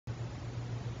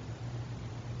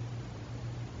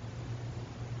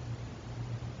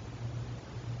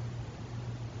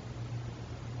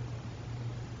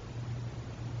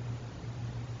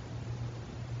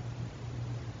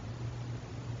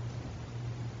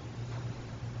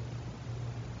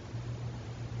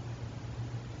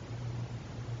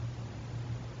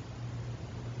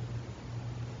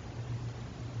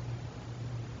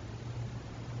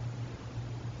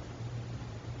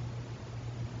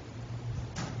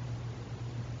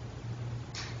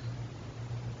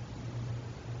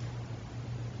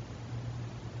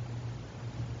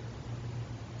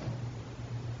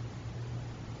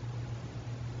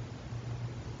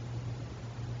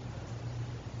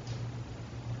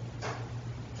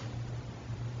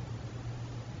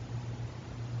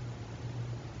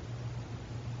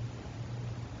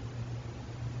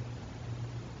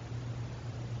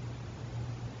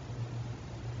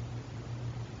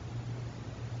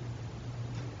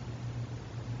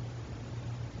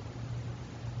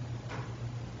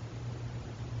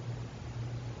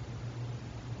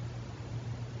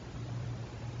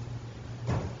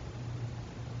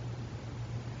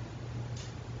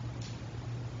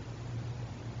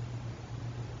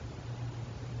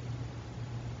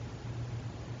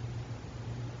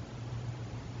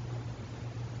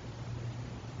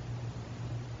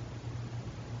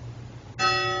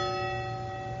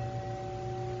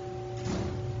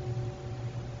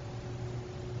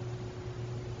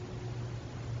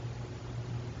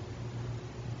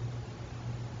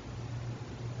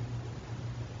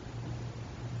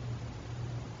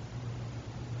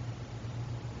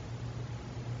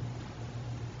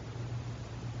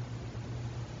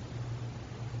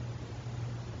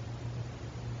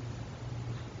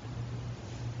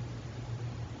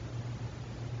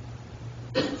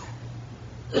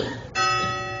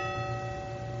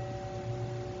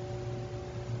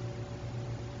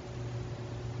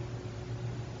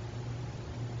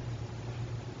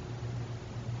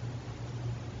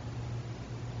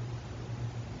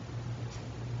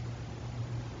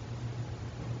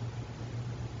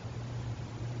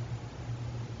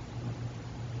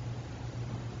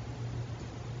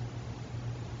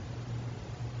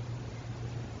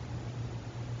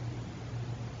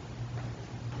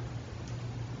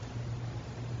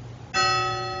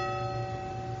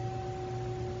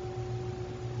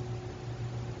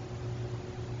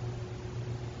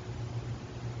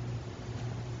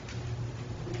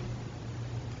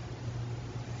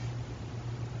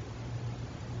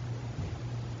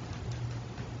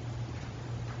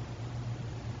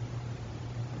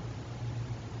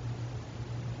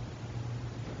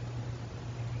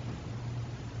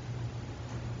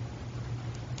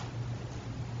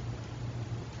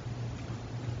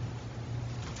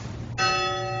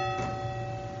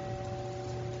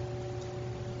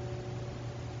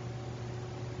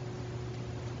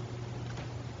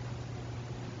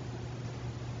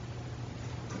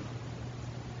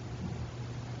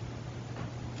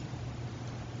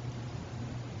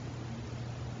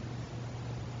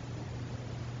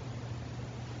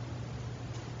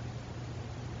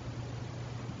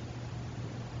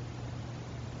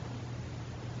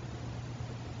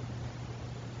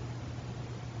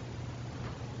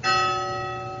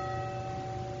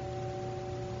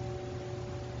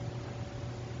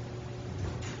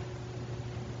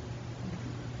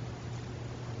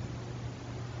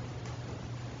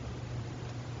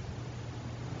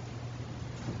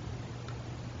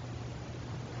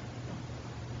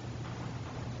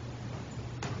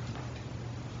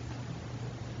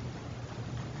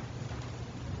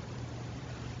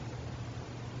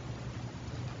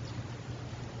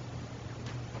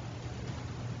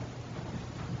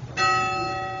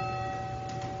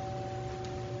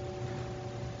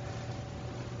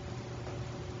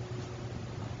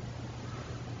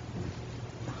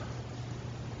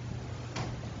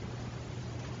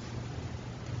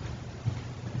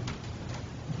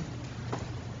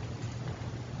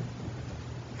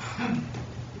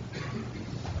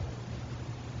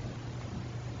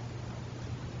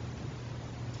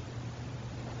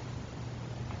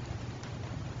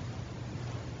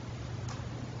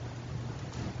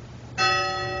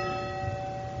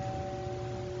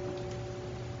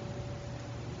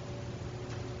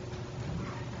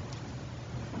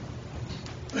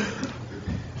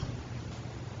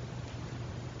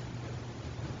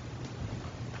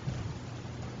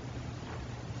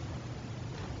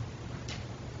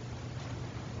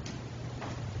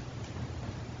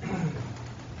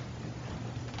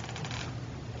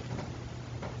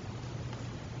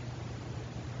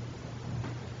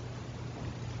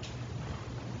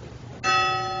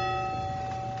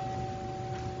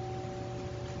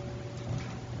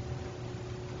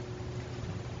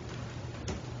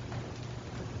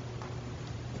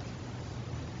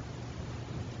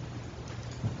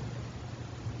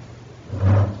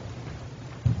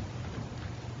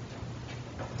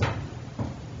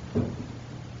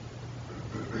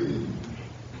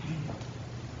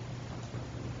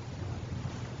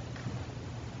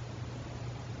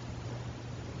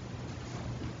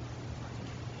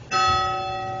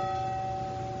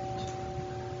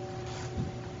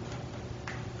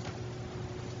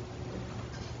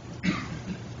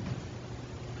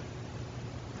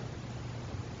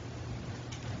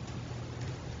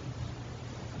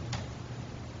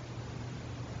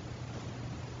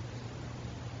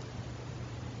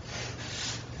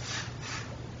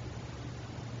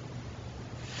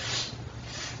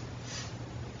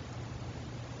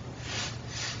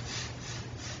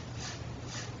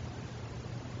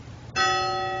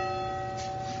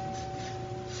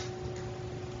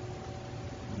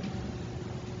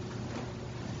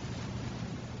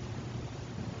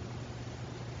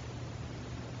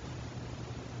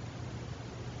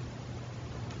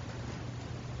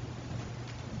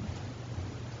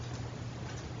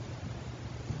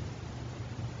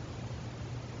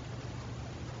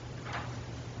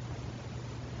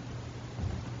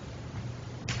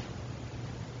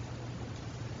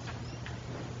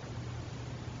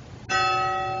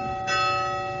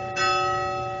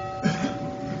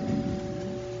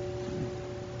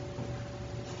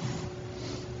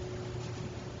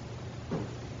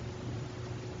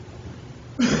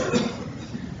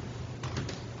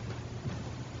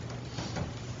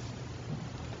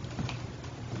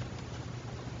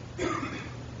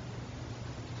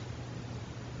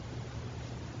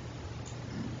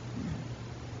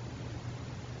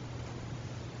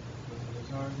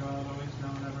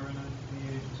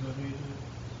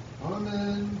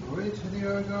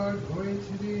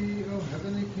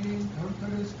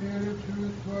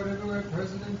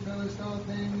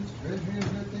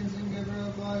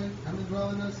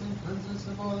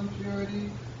of all impurity,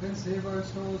 and save our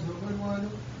souls, O good one.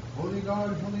 Holy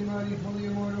God, holy mighty, holy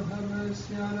immortal, have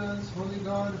mercy on us. Holy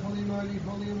God, holy mighty,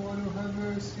 holy immortal, have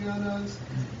mercy on us.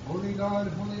 Holy God,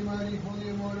 holy mighty, holy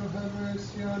immortal, have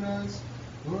mercy on us.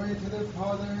 Glory to the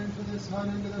Father, and to the Son,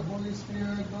 and to the Holy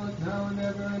Spirit, both now and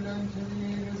ever, and unto the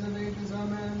ages of ages.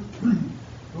 Amen.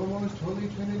 O most holy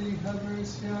Trinity, have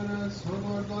mercy on us. O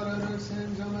Lord, blot out our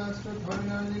sins. O Master,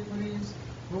 pardon our iniquities.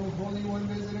 O Holy One,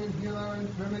 visit and heal our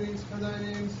infirmities for thy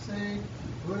name's sake.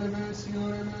 Lord have mercy,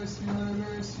 Lord have mercy, Lord have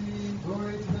mercy.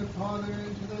 Glory to the Father,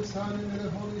 and to the Son, and to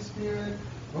the Holy Spirit,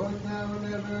 both now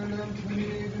and ever, and unto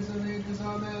the ages of ages.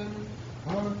 Amen.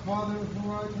 Our Father,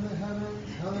 who art in the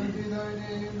heavens, hallowed be thy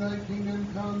name. Thy kingdom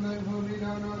come, thy will be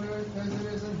done on earth as it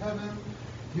is in heaven.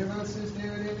 Give us this day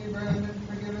our daily bread, and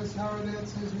forgive us our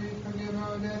debts as we forgive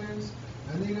our debtors.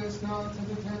 And lead us not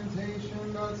into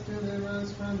temptation, but deliver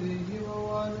us from the evil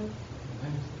one.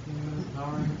 Thanks to the kingdom, the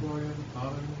power, and the glory of the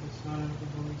Father, and of the Son, and of the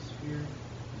Holy Spirit,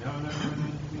 now and ever, and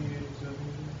unto the ages of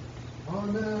ages.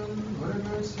 Amen. Lord have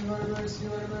mercy, Lord have mercy,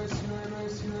 Lord have mercy, Lord have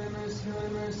mercy, Lord have mercy, Lord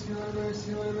have mercy, Lord have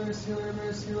mercy, Lord have mercy, Lord have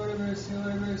mercy, Lord have mercy,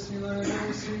 Lord have mercy, Lord have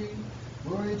mercy.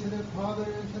 Glory to the Father,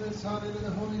 and to the Son, and to the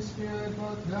Holy Spirit,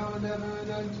 both now and ever, and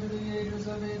unto the ages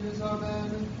of ages.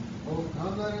 Amen. O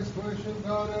come, let us worship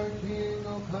God our King.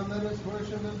 O come, let us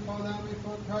worship and fall down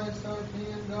before Christ our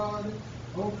King and God.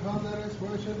 O come, let us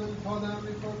worship and fall down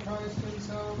before Christ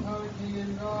himself, our King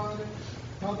and God.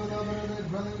 How beloved are the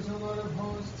dwellings, O Lord of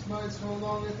hosts. My soul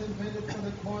longeth and fainteth for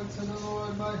the courts of the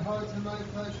Lord. My heart and my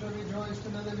flesh shall rejoice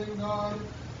in the living God.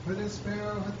 For the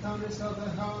sparrow hath found herself a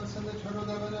house, and the turtle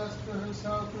dove a nest for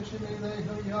herself, where she may lay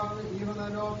her young, even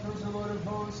thine altars, O Lord of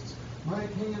hosts, my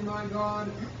King and my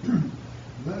God.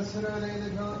 Blessed are they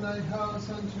that dwell in thy house,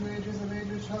 unto ages of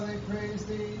ages shall they praise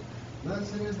thee.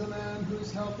 Blessed is the man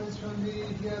whose help is from thee.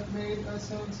 He hath made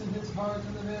ascents in his heart,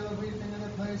 in the vale of weeping, in the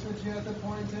place which he hath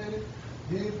appointed.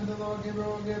 Yea, for the lawgiver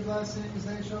will give blessings,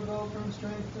 they shall go from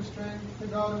strength to strength. The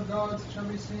God of gods shall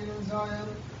be seen in Zion.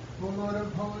 O Lord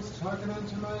of hosts, hearken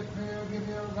unto my prayer, give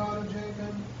ear, O God of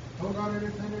Jacob. O God, our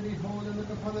defender, behold, and look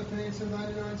upon the face of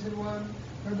thine anointed one.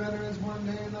 For better is one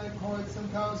day in thy courts than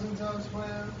thousands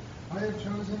elsewhere. I have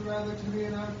chosen rather to be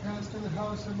an outcast in the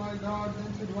house of my God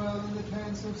than to dwell in the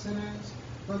tents of sinners.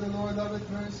 For the Lord loveth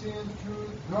mercy and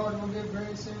truth. God will give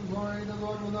grace and glory. The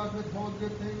Lord will not withhold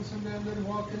good things from them that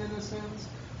walk in innocence.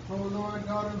 O Lord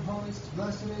God of hosts,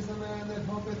 blessed is the man that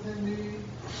hopeth in thee.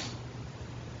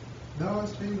 Thou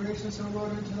hast been gracious, O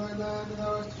Lord, unto thy land.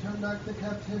 Thou hast turned back the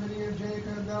captivity of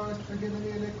Jacob. Thou hast forgiven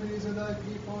the iniquities of thy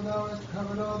people. Thou hast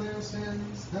covered all their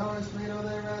sins. Thou hast made all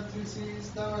their wrath to cease.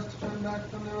 Thou hast turned back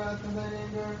from the wrath of thine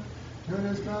anger. Turn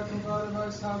us back, O God of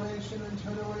our salvation, and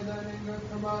turn away thine anger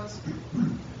from us.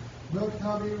 Wilt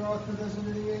thou be wroth with us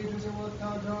into the ages, and wilt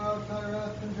thou draw out thy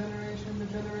wrath from generation to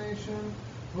generation?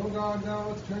 O God, thou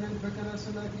wilt turn and quicken us,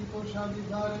 and thy people shall be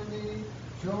glad in thee.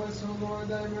 Show us, O Lord,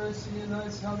 thy mercy, and thy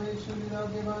salvation do thou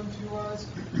give unto us.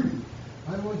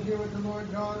 I will hear what the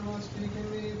Lord God will speak in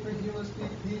me, for he will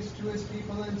speak peace to his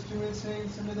people and to his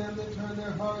saints, and to them that turn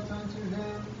their hearts unto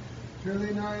him.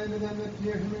 Surely nigh unto them that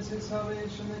fear him is his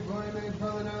salvation, that glory may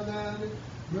dwell in our land.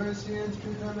 Mercy and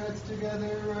truth are met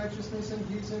together, righteousness and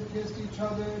peace have kissed each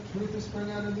other. Truth is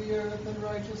sprung out of the earth, and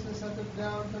righteousness hath looked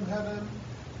down from heaven.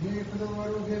 Yea, for the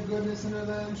Lord will give goodness, and our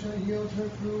land shall yield her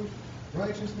fruit.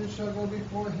 Righteousness shall go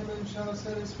before him, and shall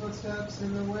set his footsteps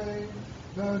in the way.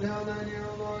 Bow down thine ear,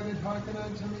 O Lord, and hearken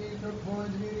unto me, for poor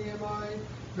and needy am I.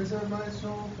 Preserve my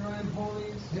soul, for I am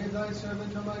holy. Save thy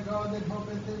servant, O my God, that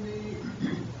hopeth in thee.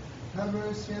 Have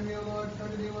mercy on me, O Lord, for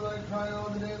to thee will I cry all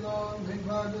the day long. Make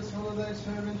glad the soul of thy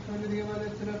servant, for to thee have I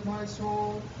lifted up my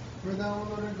soul. For thou, O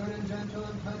Lord, art good and gentle,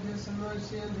 and plenteous in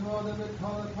mercy unto all them that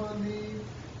call upon thee.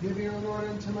 Give ear, O Lord,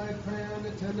 unto my prayer, and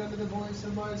attend unto the voice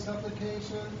of my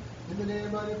supplication. In the day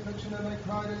of my affliction have I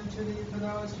cried unto thee, for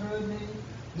thou hast heard me.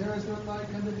 There is none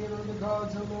like unto thee among the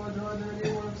gods, O Lord, nor are there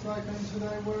any works like unto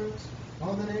thy works.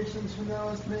 All the nations whom thou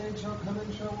hast made shall come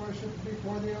and shall worship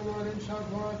before thee, O Lord, and shall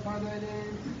glorify thy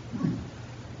name.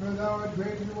 For thou art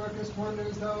great and workest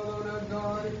wonders, thou alone art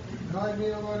God. Guide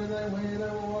me, O Lord, in thy way, and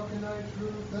I will walk in thy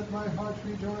truth. Let my heart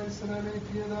rejoice, that I may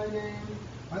fear thy name.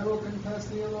 I will confess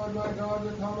thee, O Lord my God,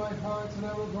 with all my heart, and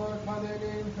I will glorify thy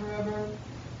name forever.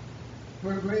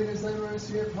 For great is thy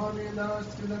mercy upon me, and thou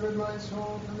hast delivered my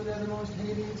soul from the nethermost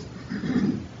Hades.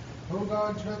 O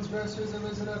God, transgressors have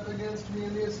risen up against me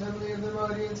in the assembly of the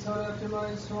mighty, and sought after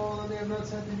my soul, and they have not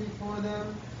set thee before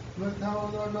them. But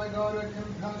thou, O Lord my God, art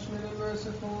compassionate and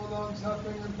merciful,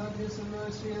 long-suffering and plenteous in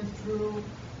mercy and true.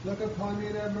 Look upon me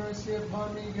and have mercy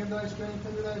upon me. Give thy strength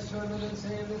unto thy servant, and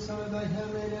save the son of thy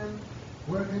handmaiden.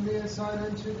 Work in me a sign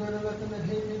unto good, and let them that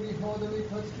hate me behold and be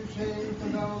put to shame. For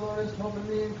thou, Lord, hast opened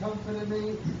me and comforted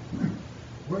me.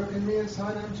 Work in me a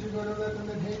sign unto good, and let them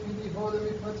that hate me behold and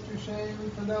be put to shame.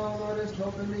 For thou, Lord, hast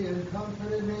opened me and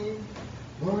comforted me.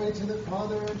 Glory to the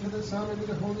Father, and to the Son, and to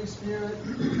the Holy Spirit,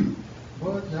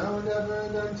 both now and ever,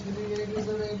 and unto the ages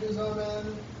of ages.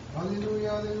 Amen.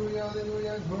 Alleluia, alleluia,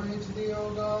 alleluia, glory to thee,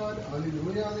 O God.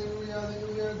 Alleluia, alleluia,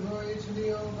 alleluia, glory to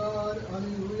thee, O God.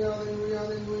 Alleluia, alleluia,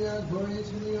 alleluia, glory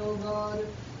to thee, O God.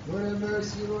 Lord have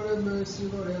mercy, Lord have mercy,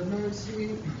 Lord have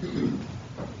mercy.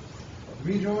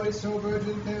 Rejoice, O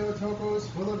Virgin Theotokos,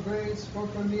 full of grace, for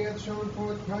from thee hath shone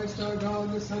forth Christ our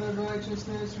God, the Son of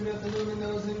righteousness, who doth illumine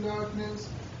those in darkness.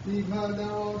 Be glad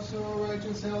thou also, O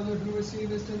righteous Elder, who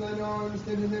receivest in thine arms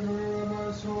the deliverer of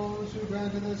our souls, who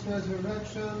granted us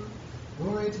resurrection.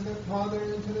 Glory to the Father,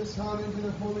 and to the Son, and to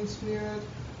the Holy Spirit.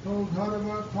 O God of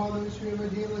our fathers, who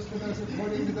redeemest with us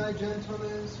according to thy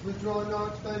gentleness, withdraw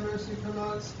not thy mercy from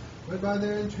us, but by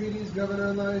their entreaties govern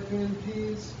our life in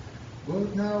peace,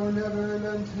 both now and ever, and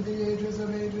unto the ages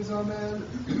of ages. Amen.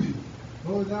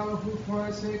 O thou who for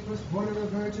our sake wast born of a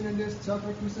virgin, and didst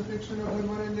suffer crucifixion of good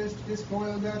one, and didst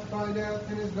despoil death by death,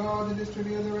 and is God that didst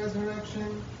reveal the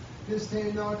resurrection,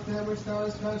 disdain not them which thou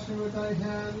hast fashioned with thy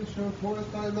hand, show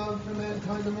forth thy love for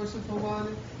mankind, the merciful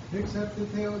one, accept the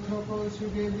Theotokos, who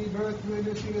gave thee birth, who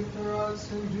intercedeth for us,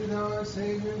 and do thou our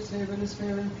Saviour, save an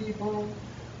despairing people.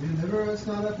 Deliver us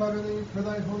not up utterly for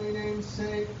thy holy name's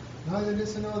sake, neither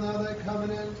disannul thou thy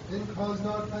covenant, and cause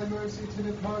not thy mercy to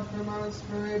depart from us,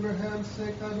 for Abraham's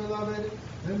sake thy beloved,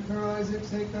 and for Isaac's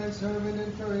sake thy servant,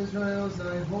 and for Israel's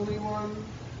thy holy one.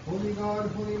 Holy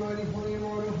God, holy mighty, holy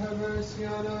immortal, have mercy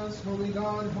on us. Holy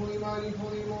God, holy mighty,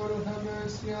 holy immortal, have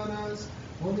mercy on us.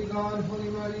 Holy God, holy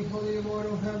mighty, holy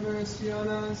immortal, have mercy on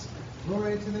us.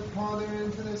 Glory to the Father,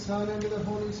 and to the Son, and to the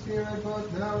Holy Spirit,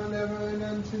 both now and ever, and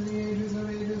unto the ages of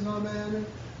ages. Amen.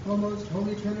 O most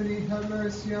holy Trinity, have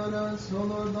mercy on us. O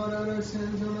Lord, blot out our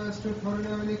sins. O Master, pardon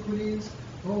our iniquities.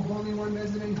 O Holy One,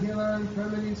 visit and heal our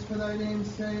infirmities for thy name's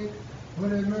sake.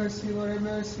 Lord have mercy, Lord have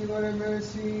mercy, Lord have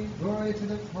mercy. Glory to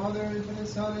the Father, and to the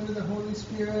Son, and to the Holy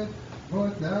Spirit,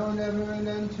 both now and ever, and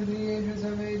unto the ages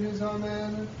of ages.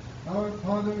 Amen. Our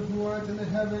Father, who art in the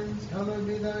heavens, hallowed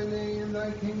be thy name.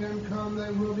 Thy kingdom come, thy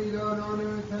will be done on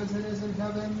earth as it is in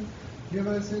heaven. Give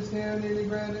us this day our daily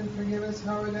bread, and forgive us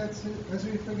our debts as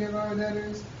we forgive our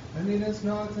debtors. And lead us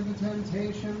not into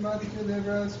temptation, but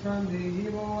deliver us from the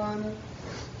evil one.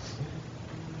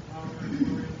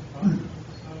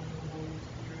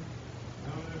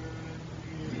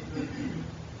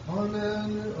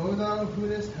 Amen. O thou who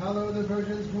didst hallow the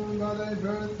Virgin's womb by thy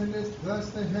birth, and didst bless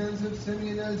the hands of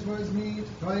Simeon as was meet,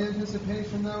 by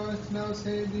anticipation thou hast now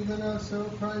saved even us, O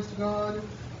Christ God.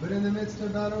 But in the midst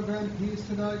of battle grant peace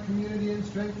to thy community, and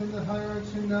strengthen the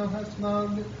hierarchs whom thou hast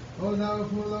loved. O thou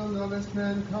who alone lovest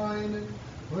mankind.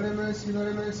 Lord have mercy, Lord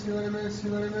have mercy, Lord have mercy,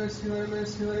 Lord have mercy, Lord have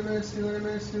mercy, Lord have mercy, Lord have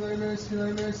mercy, Lord have mercy, Lord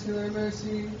have mercy, Lord have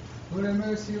mercy. Lord have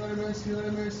mercy, Lord have mercy, Lord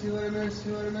have mercy, Lord have mercy,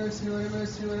 Lord have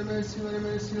mercy, Lord have mercy, Lord have mercy, Lord have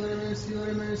mercy, Lord have mercy, Lord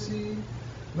have mercy.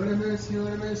 Lord have mercy, Lord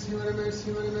have mercy, Lord have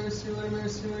mercy, Lord have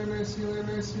mercy, Lord have mercy, Lord have mercy, Lord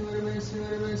have mercy, Lord have mercy,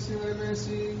 Lord have mercy, Lord have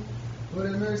mercy. Lord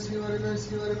have mercy, Lord have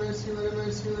mercy, Lord have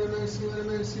mercy, Lord have mercy, Lord have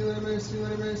mercy, Lord have mercy, Lord have mercy, Lord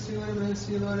have mercy, Lord have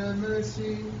mercy, Lord have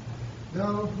mercy.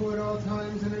 Thou who at all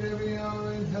times and at every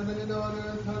hour in heaven and on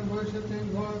earth art worshipped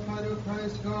and glorified, O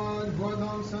Christ God, who art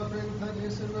long-suffering,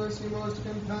 plenteous in mercy, most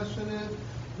compassionate,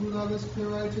 who lovest the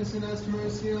righteous and hast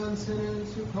mercy on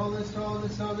sinners, who callest all the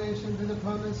salvation to the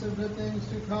promise of good things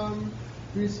to come.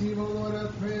 Receive, O Lord, our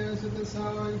prayers at this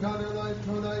hour, and guide our life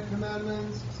toward thy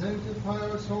commandments. Sanctify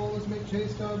our souls, make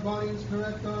chaste our bodies,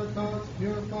 correct our thoughts,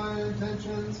 purify our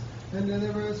intentions, and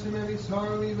deliver us from every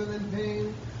sorrow, evil, and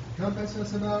pain. Compass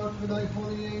us about with thy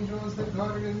holy angels, that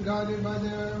guarded and guided by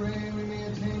their array, we may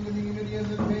attain to the unity of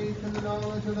the faith and the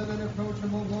knowledge of that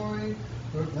unapproachable glory.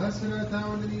 For blessed art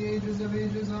thou into the ages of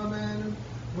ages. Amen.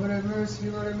 Lord have mercy,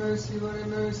 Lord have mercy, Lord have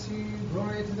mercy.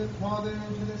 Glory to the Father,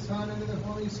 and to the Son, and to the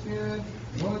Holy Spirit,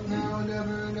 both now and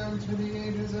ever, and unto the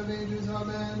ages of ages.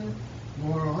 Amen.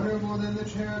 More honorable than the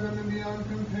cherubim, and beyond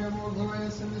compare, more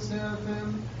glorious than the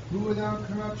seraphim, who without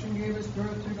corruption gavest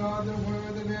birth to God the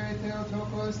Word, the very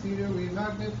Theotokos, Theodore, we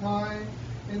magnify.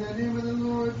 In the name of the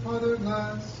Lord, Father,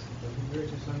 bless. Be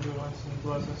gracious unto us, and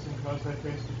bless us, and cause thy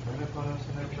face to shine upon us,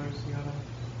 and have mercy on us.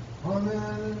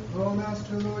 Amen. O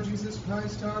Master, Lord Jesus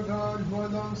Christ, our God, who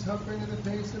art long-suffering in the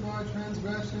face of our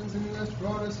transgressions, and who hast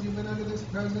brought us even unto this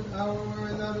present hour,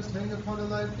 wherein thou dost hang upon a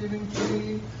life-giving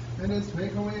tree, and didst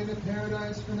make a way into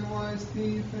paradise for the wise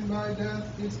thief, and by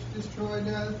death didst destroy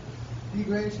death. Be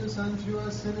gracious unto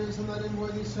us sinners, and let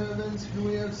unworthy servants, who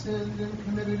we have sinned and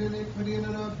committed iniquity, and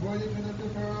are not worthy to lift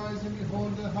up our eyes and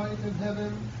behold the height of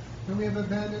heaven, for we have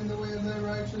abandoned the way of thy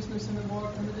righteousness and have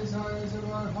walked in the desires of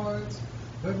our hearts.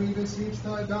 But we beseech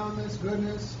thy boundless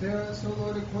goodness, spare us, O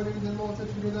Lord, according to the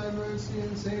multitude of thy mercy,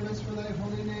 and save us for thy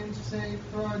holy name's sake,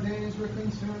 for our days were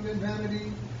consumed in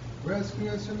vanity. Rescue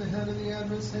us from the hand of the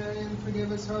adversary, and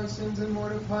forgive us our sins, and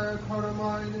mortify our carnal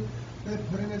mind, that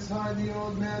putting aside the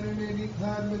old man, we may be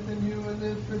clad with the new, and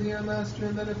live for thee, our master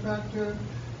and benefactor,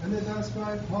 and that thus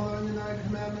by following in thy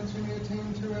commandments we may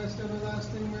attain to rest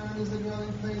everlasting, wherein is the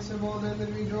dwelling place of all them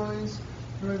that rejoice.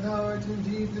 For thou art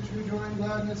indeed the true joy and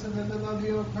gladness of them that love thee,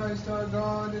 O Christ our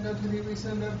God, and unto thee we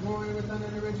send up glory with thine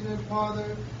unoriginate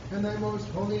Father, and thy most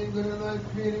holy and good and life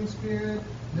creating Spirit,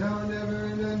 now and ever,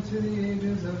 and unto the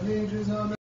ages of ages.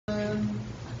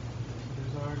 Amen.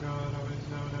 Is our God, always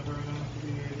now and ever, and unto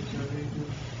the ages of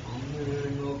ages.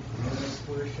 Amen. Oh, come, let us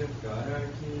worship God our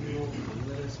King. Oh, come,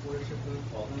 let us worship and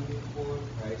fall down before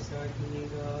Christ our King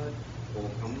and God. Oh,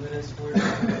 come, let us worship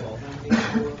and fall down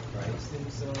before Christ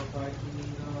himself our King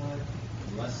and God.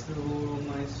 Bless the Lord, O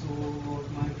my soul,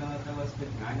 Lord my God, thou hast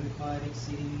been magnified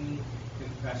exceedingly.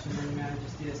 Confession and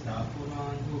majesty hast thou put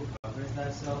on, who covers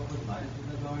thyself with light of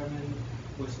the garment,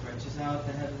 who stretches out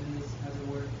the heavens as a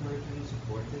work curtain,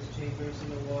 supporteth his chambers in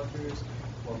the waters,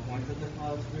 who appointed the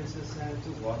clouds for his ascent,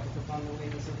 who walketh upon the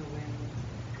wings of the wind,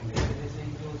 committed his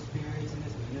angels spirits and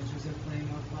his ministers a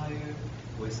flame of fire,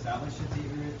 who establisheth the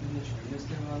earth and the trueness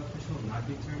thereof, which shall not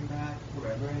be turned back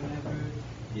forever and ever.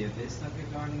 The abyss like a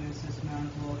garden is his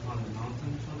mantle, upon the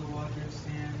mountain shall the waters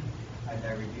stand. At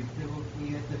thy rebuke they will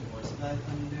flee, at the voice of thy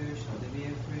thunder shall they be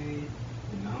afraid.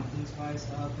 The mountains rise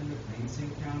up, and the plains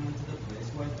sink down unto the place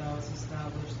where thou hast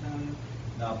established them.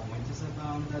 Thou appointest a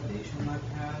bound that they shall not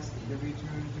pass, neither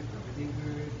return to cover the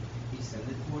earth. He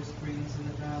sendeth forth springs in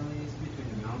the valleys, between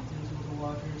the mountains will the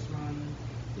waters run.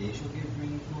 They shall give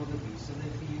drink to all the beasts of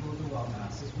the field, the wild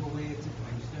asses will wait to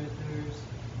quench their thirst.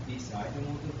 Beside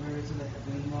them will the birds of the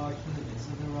heaven lodge, from the midst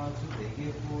of the rocks will they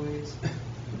give voice.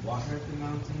 He watereth the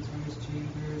mountains from his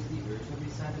chambers, the earth shall be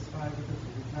satisfied with the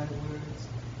fruit of thy words.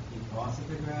 He causeth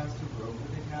the grass to grow for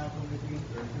the cattle, and the green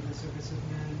earth for the service of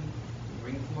men. To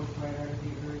bring forth bread out of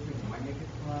the earth, and wine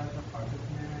maketh glad the heart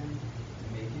of man. To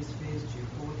make his face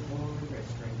cheerful with oil, and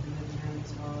strengthen the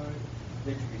man's heart.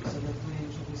 The trees of the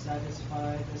plain shall be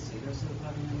satisfied, the cedars of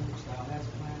Lebanon which thou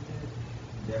hast planted.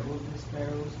 There will the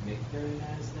sparrows make their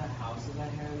nest, the house of the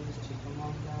hares chief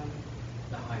among them.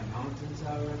 The high mountains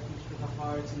are a refuge for the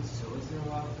hearts, and so is their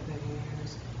rock for the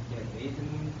hares. Yet made the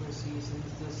moon for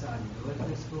seasons, the sun knoweth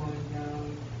its going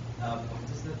down. Thou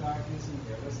appointest the darkness, and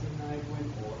there was the night,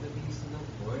 when all the beasts of the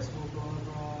forest will go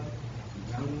abroad.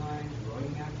 The young lions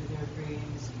roaring after their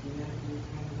prey, seeking their food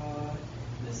from God.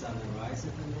 The sun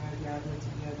ariseth, and they are gathered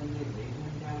together, and they lay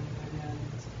them down in their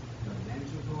dens. The men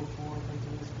shall go forth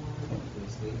unto his work, to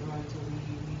his labor until the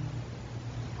evening.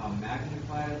 How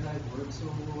magnified are thy works,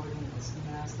 O Lord, and wisdom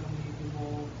hast thou made them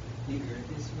all. The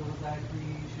earth is full of thy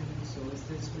creation, so is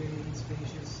this great and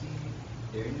spacious sea.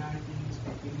 There are nine things,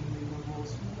 but innumerable,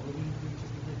 small living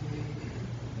creatures of the day.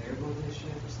 There go the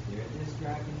ships, there this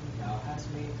dragon, thou hast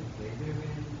made to play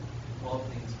therein. All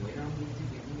things wait on thee to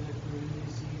give me their fruit in due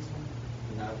season.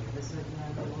 When thou givest a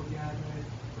land, I will gather it.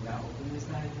 When thou openest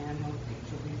thy hand, all things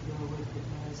shall be filled with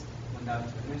goodness. When thou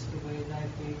turnest away thy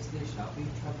face, they shall be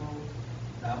troubled.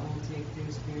 Thou wilt take their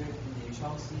spirit, and they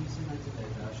shall cease, and unto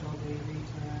thou shall they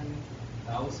return.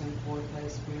 Thou wilt send forth thy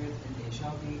spirit, and they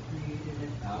shall be created,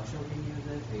 and thou shalt renew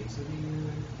the face of the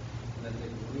earth. Let the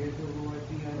glory of the Lord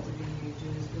be unto the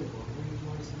ages, the Lord will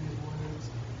rejoice in his words.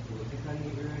 He looketh on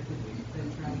the earth, and maketh them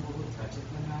tremble, who toucheth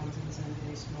the mountains, and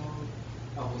they smoke.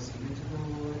 I will sing unto the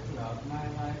Lord throughout my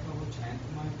life, I will chant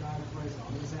to my God, for as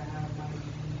long as I have my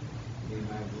being. May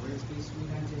my words be sweet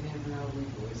unto him, and I will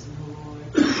rejoice in the Lord.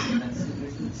 That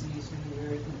sinners would cease from the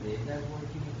earth, and they that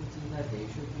work iniquity, that they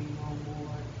should be no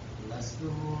more. Bless the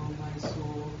Lord, my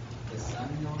soul. The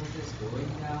sun knoweth is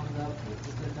going down, thou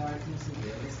puttest the darkness, and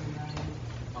there is the night.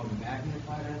 How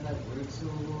magnified are thy works,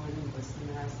 O Lord, and wisdom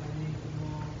hast thou made them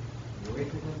all. Glory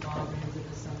to the Father, and to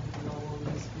the Son, and to the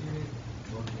Holy Spirit,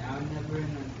 both now and ever,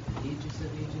 and unto the ages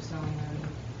of ages. Amen.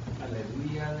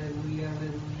 Alleluia, alleluia,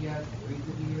 alleluia, glory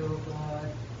to thee, O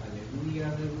God. Alleluia,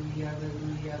 alleluia,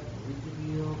 alleluia, glory to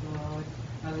thee, O God.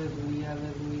 Alleluia,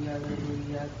 alleluia,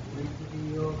 alleluia, glory to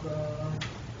thee, O God.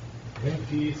 In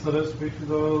peace, let us pray to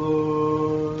the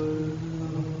Lord.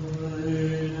 Lord,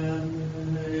 have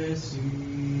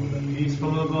mercy. For the peace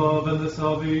from above and the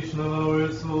salvation of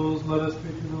our souls, let us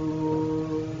pray to the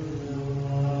Lord.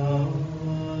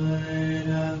 Lord,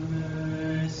 have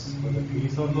mercy. For the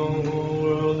peace of the whole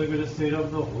world, the good estate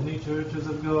of the holy churches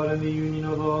of God and the union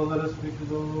of all, let us pray to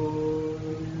the Lord.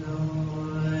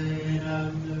 Lord,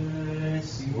 have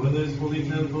mercy. For this holy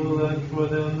temple and for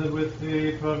them that with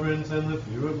faith, reverence, and the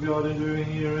fear of God enduring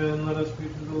herein, let us pray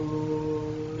to the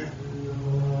Lord.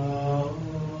 Lord,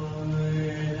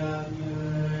 have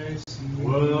mercy.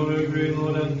 For our great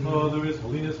Lord and Father, His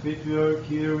Holiness Patriarch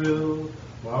Kirill,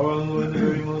 for our Lord and the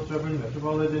very most Reverend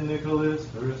Metropolitan Nicholas,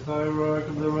 first hierarch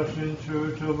of the Russian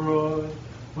Church abroad,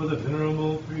 for the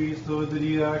venerable priesthood, the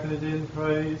diaconate in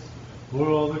Christ, for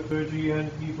all the clergy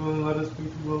and people, let us pray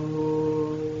to the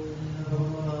Lord.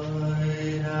 Lord,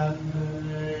 have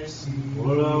mercy.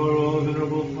 For our all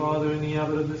venerable Father and the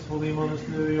abbot of this holy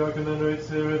monastery, Archimandrite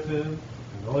Seraphim,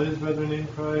 and all his brethren in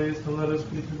Christ, and let us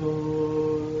pray to the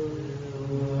Lord.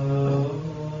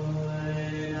 Lord,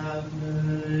 have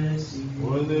mercy.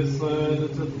 For this land,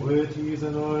 its authorities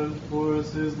and armed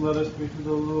forces, let us pray to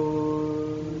the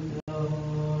Lord.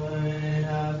 Lord,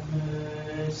 have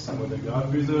mercy. For the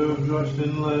God-preserved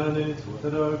Russian land and its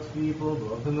Orthodox people,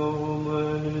 both in the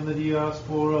homeland and in the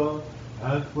diaspora,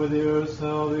 and for their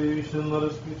salvation, let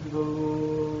us pray to the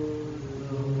Lord.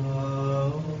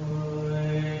 Lord,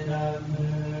 have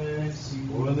mercy.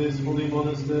 For this holy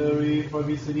monastery, for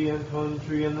every city and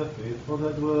country, and the faithful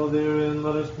that dwell therein,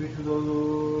 let us pray to the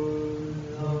Lord.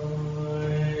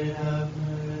 Lord, have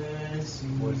mercy.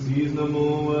 For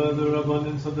seasonable weather,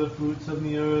 abundance of the fruits of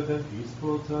the earth, and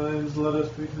peaceful times, let us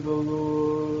pray to the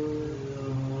Lord.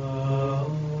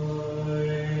 Lord,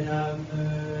 have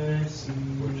mercy.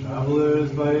 For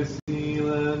travelers by sea,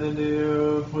 land, and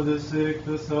air, for the sick,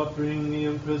 the suffering, the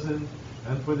imprisoned,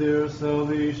 and for their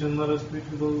salvation, let us pray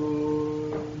to the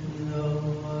Lord.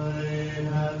 Lord,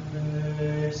 have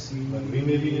mercy. That we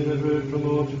may be delivered from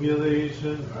all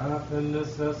tribulation, wrath, and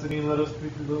necessity, let us pray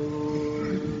to the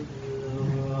Lord.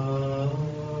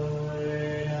 Lord,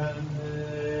 have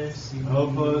mercy.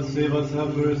 Help us, save us,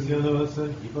 have mercy on us,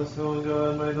 and keep us, O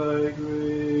God, by thy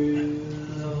grace.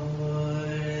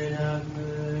 Lord, have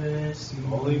mercy.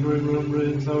 Calling for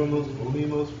remembrance, our most holy,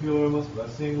 most pure, most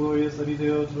blessed and glorious Lady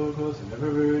Theotokos, and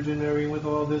ever Virgin Mary with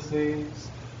all the saints,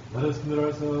 let us commit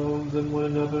ourselves and one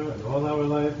another and all our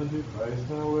life unto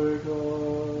Christ our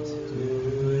God. To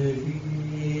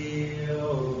thee,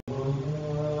 O Lord.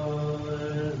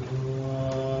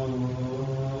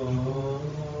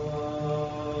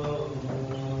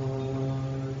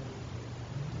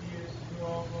 He is to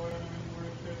all glory and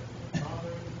worship, the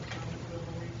Father, and the Son, and the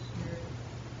Holy Spirit,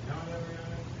 now and ever, and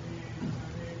unto the ages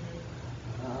of ages.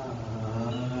 Amen.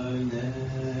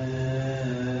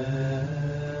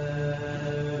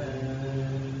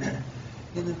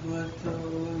 In the fourth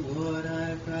tone, Lord, I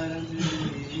cried unto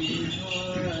thee,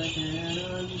 hearken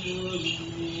unto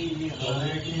me,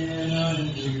 hearken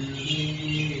unto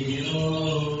me, O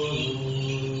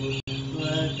Lord.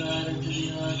 Lord, I cried unto thee,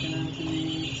 hearken unto me,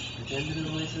 attend to the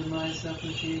voice of my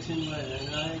supplication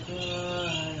when I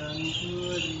cry unto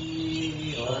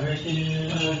thee,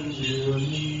 hearken unto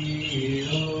me,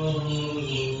 O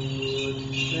Lord.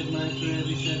 Let my prayer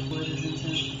be set forth as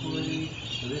incense before thee,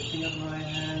 the lifting of my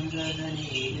hands as an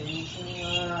evening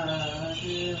sacrifice.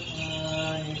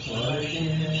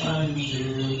 Hearken unto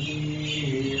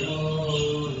me, O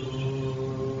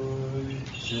Lord.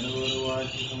 Set, O Lord, a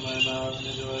watchman from my mouth and a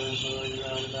door and close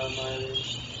round about my lips.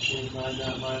 Incline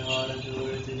not my heart unto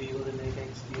words of evil to make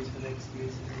excuse for the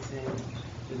excuses of sin.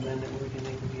 To men that work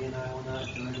iniquity, and I will not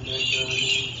join in their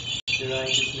clothing. The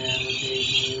righteous man will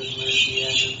chasten me with mercy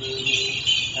and reprove me.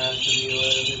 As for the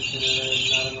oil of the sinner that is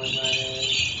not upon my head,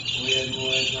 for yet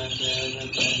more is my prayer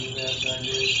than presence their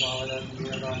pleasures, swallowed up in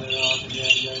your body, all to their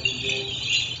judges in.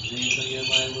 They shall hear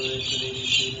my words, for they be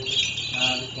hidden.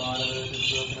 As the clod of earth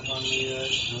is broken upon the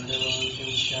earth, nor their bones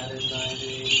can scattered 9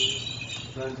 days.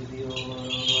 Run to thee, O Lord,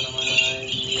 of mine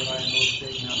eyes, and of thy hope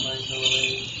take not my soul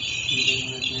away. Keep me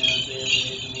from the snare of day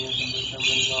away from me, and from the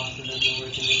stumbling blocks of them that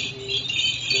work iniquity.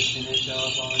 The sinner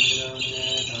shall fall into their own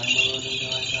net. I am alone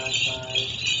until I pass by.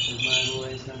 With my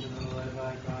voice unto the Lord have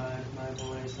I cried, with my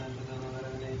voice unto the Lord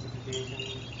of an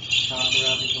supplication. Offer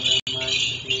up before him my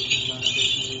supplications, my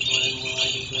affliction before him will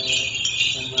I declare.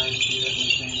 When my spirit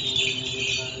was fainting within me,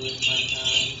 and I lift my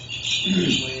hands. In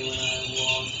this way when I have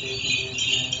walked, taken me a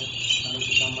snare. I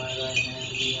looked upon my right hand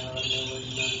and beheld, and there was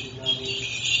none to tell me.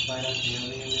 Light up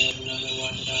daily, and there is none that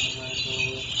watcheth after my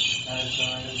soul. I have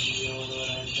cried unto thee, O Lord,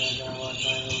 I said, thou art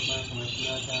my hope, my portion,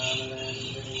 art thou in the land of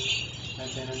the living. I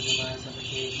said unto my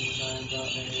supplication, for I am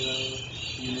brought very low.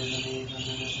 Deliver me from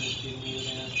them that persecute me,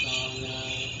 they are strong than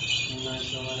I. Bring my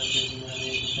soul out of prison, that I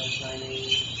may confess thy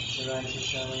name. The righteous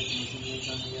shall wait patiently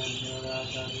from thee until thou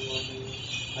shalt reward me.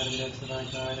 Out of the depths of thy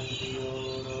cried unto thee, O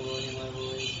Lord, hear my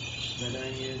voice. Let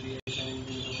thine ears be attentive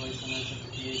to the voice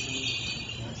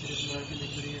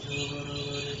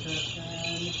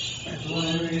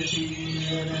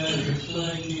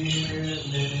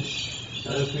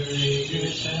a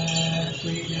courageous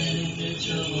athlete and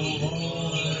invincible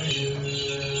warrior.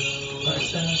 Art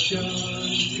thou shown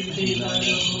to be by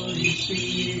the Holy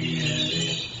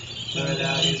Spirit, for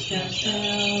thou didst cast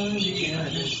down the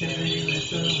adversary with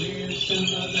the wisdom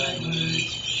of thy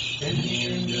words, and the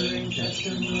enduring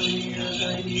testimony of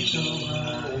thy equal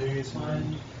wise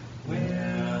one.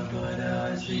 Wherefore thou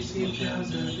hast received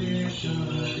crowns of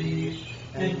victory,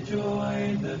 and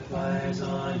joined the choirs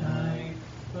on high,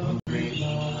 O great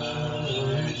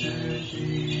martyr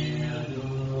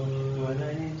Theodore. For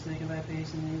thy name's sake have I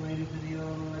patiently waited for thee, O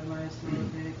Lord, my soul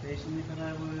did patiently for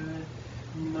thy word.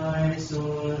 My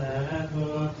soul hath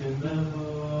hoped in the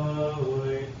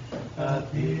Lord. A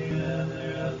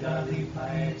pillar of godly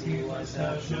piety wast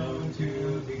thou shown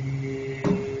to be.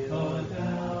 O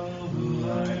thou who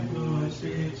art most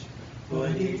rich, for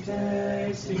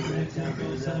detesting the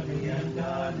temples of the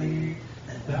ungodly,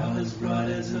 thou hast brought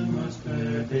as a most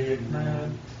perfect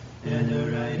lamb, and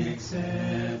a right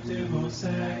acceptable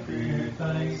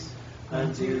sacrifice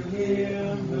unto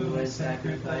him who was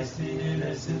sacrificed in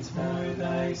innocence for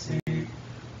thy sake,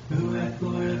 who hath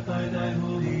glorified thy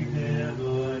holy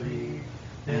memory,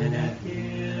 and hath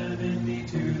given thee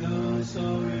to those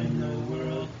who are in the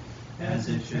world as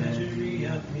a treasury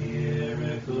of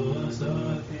miracles,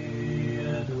 O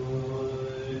Theodore.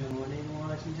 The morning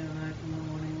watch until night from the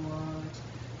morning watch.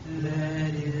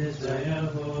 That is thy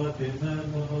hope in the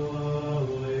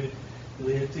Lord,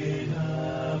 lifted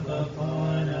up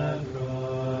upon a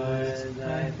cross,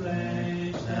 thy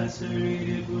flesh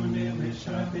lacerated, wounded with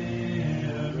sharp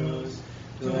arrows,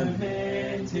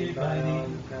 tormented by the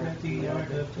crafty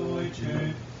art of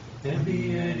torture, and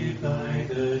beheaded by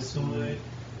the sword.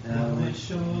 Thou wast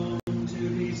shown to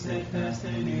be steadfast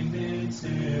and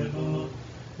invincible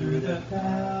through the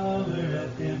power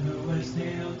of him who was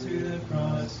nailed to the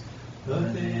cross.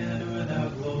 But then were thou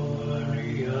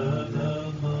glory of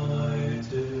the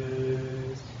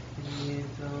martyrs. Be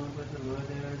enthroned with the Lord,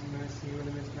 there is mercy, with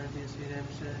him is plenteous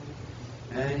redemption.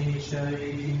 And he shall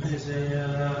redeem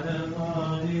Israel out of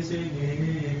all his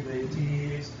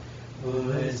iniquities.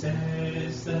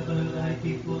 Possess the life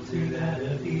equal to that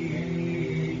of the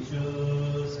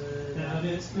angels. Thou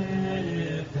didst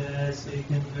manifestly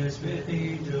converse with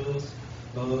angels.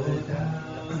 O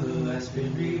thou who hast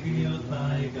been revealed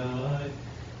by God,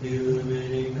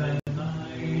 illumining thy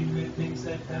mind with things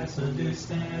that pass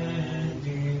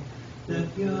understanding, the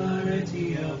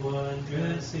purity of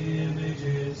wondrous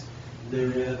images, the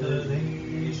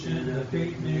revelation of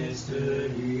great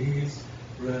mysteries,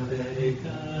 prophetic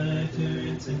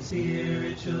utterance and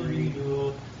spiritual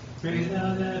renewal, pray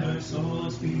thou that our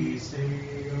souls be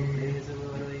saved. Praise the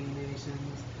Lord, all ye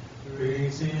nations.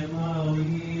 Praise him, all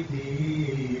ye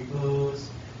peoples.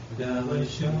 Thou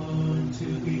wast shown to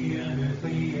be an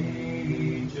earthly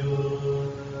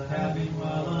angel, having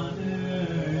while on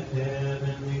earth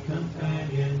heavenly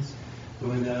companions.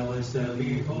 For thou wast a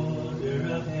beholder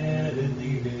of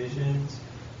heavenly visions,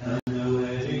 a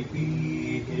noetic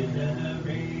beacon and a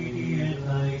radiant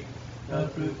light, a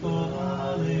fruitful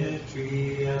olive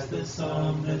tree, as the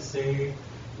psalm doth say,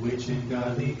 which in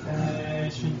godly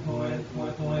passion poureth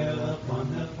forth oil upon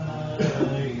the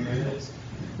fires.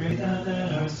 Pray thou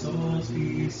that our souls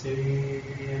be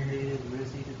saved. And in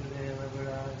mercy to prevail over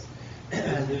us.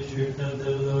 And the truth of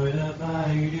the Lord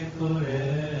abideth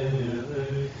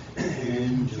forever,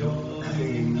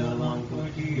 enjoying the long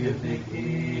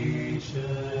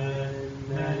fortification,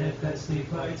 manifestly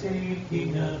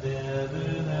partaking of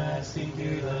everlasting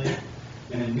delight,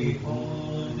 and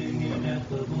beholding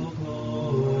ineffable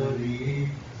glory,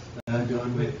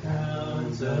 adorned with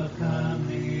crowns of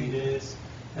comeliness,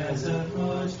 as a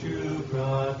most true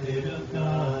prophet of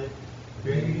God.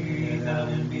 Pray thou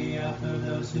in behalf of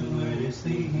those who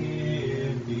earnestly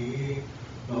hear thee,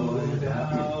 O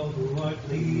thou who art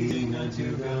pleasing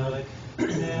unto God,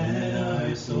 let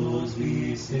our souls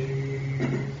be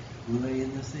saved. Glory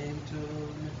in the same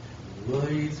tone.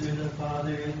 Glory to the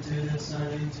Father, and to the Son,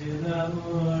 and to the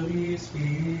Holy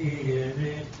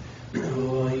Spirit.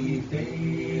 O ye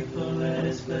faithful, let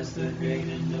us bless the great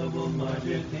and noble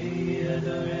martyr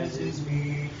Theodore as his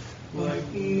meed. For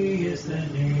he is the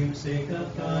namesake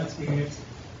of God's gifts,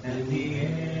 and the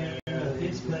heir of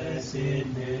his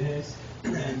blessedness,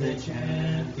 and the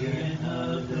champion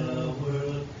of the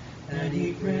world. And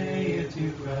he prayeth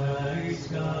to Christ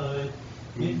God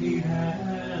in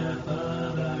behalf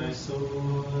of our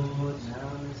souls.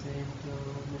 Now in the same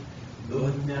tone.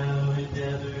 Both now and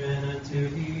ever, and unto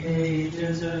the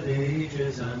ages of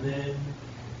ages. Amen.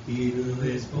 He who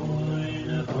is born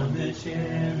upon the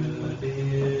cherubim,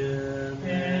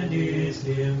 and is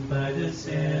hymned by the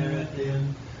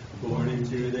seraphim, born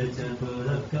into the temple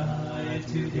of God,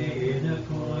 today in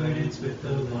accordance with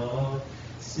the law,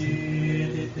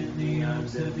 sitteth in the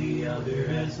arms of the elder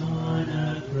as on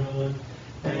a throne,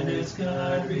 and as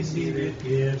God receiveth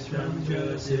gifts from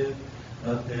Joseph,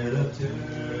 a pair of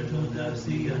turtle doves,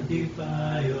 the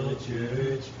undefiled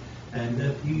church, and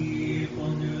the people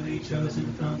newly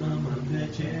chosen from among the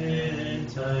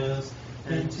Gentiles,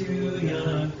 and 2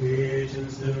 young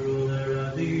virgins, the ruler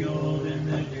of the old and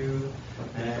the new,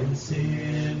 and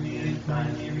Simeon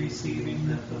finally receiving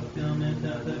the fulfillment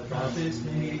of the prophets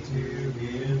made to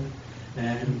him,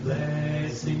 and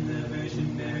blessing the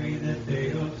Virgin Mary, the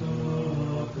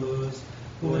Theotokos,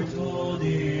 foretold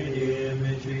in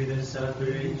imagery the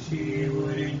suffering she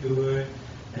would endure,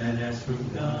 and as from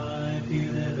God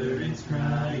deliverance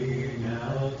crying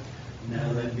out.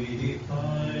 Now let me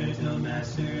depart, O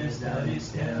Master, as thou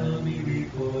didst tell me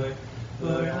before,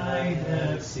 for I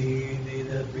have seen thee,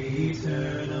 the free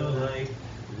eternal light,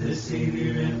 the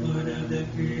Savior and Lord of the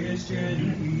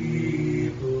Christian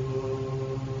people.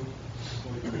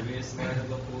 O glorious light of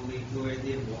the holy, glory,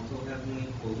 the immortal,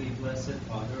 heavenly, holy, blessed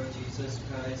Father of Jesus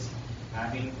Christ,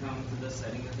 having come to the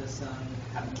setting of the sun,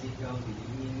 having beheld the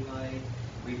evening light,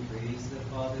 we praise the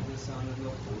Father, the Son, and the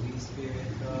Holy Spirit,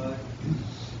 God.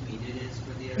 Meet it is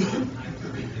for the every time to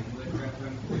begin with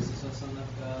reverent voices, O Son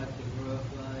of God, giver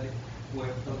of life,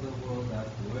 wherefore the world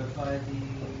hath glorified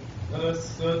thee. Let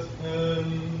us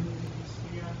attend.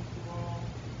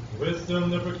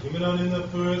 Wisdom never came on in the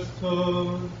first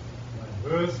tone. Thy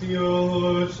mercy, O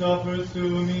Lord, shall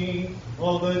pursue me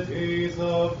all the days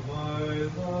of my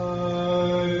life.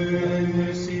 Thy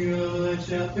mercy, O Lord,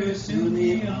 shall pursue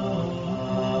me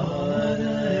all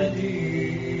the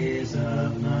days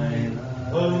of my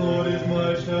life. The Lord is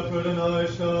my shepherd, and I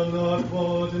shall not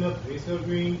want. In a place of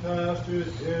green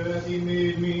pastures, there hath he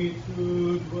made me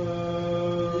to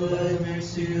dwell. Thy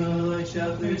mercy, O Lord,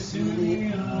 shall pursue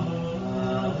me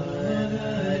all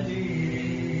the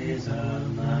days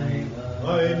of my life.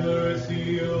 Thy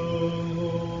mercy, O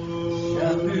Lord,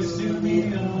 shall pursue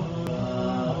me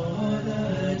all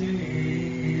the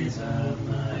days of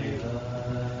my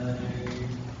life.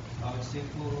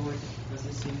 Vouchsafe, O Lord, because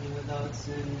the sinning without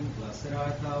sin. Blessed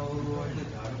art thou, O Lord, the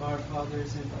God of our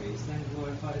fathers, and praised and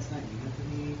glorified is thy name unto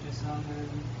the ages.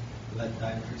 Amen. Let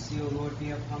thy mercy, O Lord,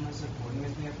 be upon us according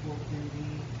as we have hoped in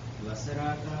thee. Blessed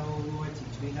art thou, O Lord,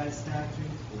 teach me thy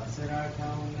statutes. Blessed art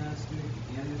thou, O Master, give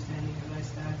me understanding of thy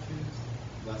statutes.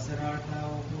 Blessed art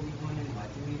thou, O Holy One,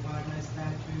 enlighten me by thy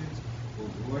statutes. O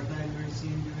Lord, thy mercy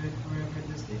endureth forever.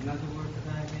 This day not the work of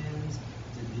thy hands.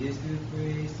 To thee is due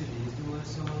praise, to thee is due a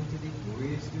song, to thee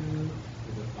glory is due.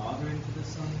 To the Father, and to the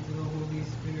Son, and to the Holy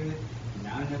Spirit,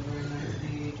 now and ever, and unto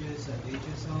the ages of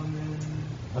ages. Amen.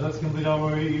 let us complete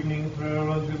our evening prayer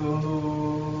unto the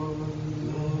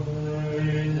Lord.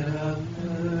 Lord, have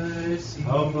mercy.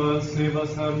 Help us, save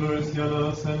us, have mercy on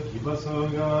us, and keep us, O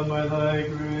God, by thy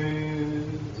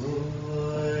grace.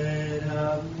 Lord,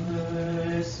 have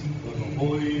mercy. That the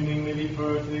whole evening may be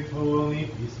perfect, holy,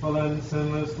 peaceful, and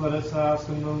sinless, let us ask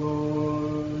in the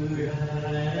Lord.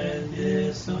 Grant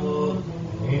this, O Lord.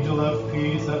 Angel of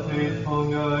peace, a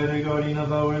faithful guide, a guardian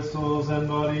of our souls and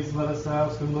bodies, let us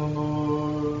ask in the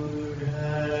Lord.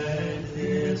 Grant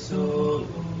this, O Lord.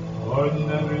 Pardon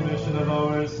and remission of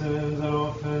our sins and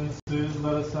offenses,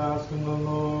 let us ask in the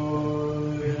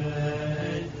Lord.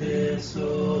 Grant this,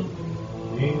 O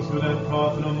Lord. Things good and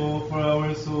profitable for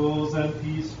our souls and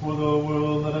peace for the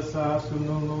world, let us ask in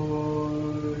the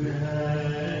Lord.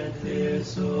 Grant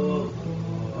this, O Lord.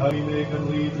 That we may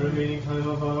complete the remaining time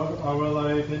of our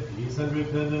life in peace and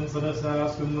repentance, let us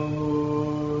ask in the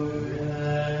Lord.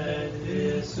 Grant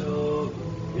this, O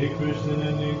Lord. A Christian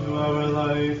ending to our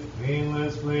life,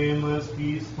 painless, blameless,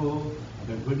 peaceful,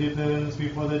 and in good defense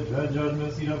before the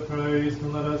judgment seat of Christ,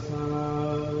 and let us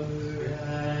ask.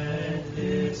 Grant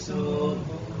this, O Lord.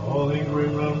 Calling for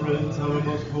remembrance our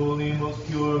most holy, most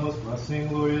pure, most blessing,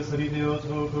 glorious Lady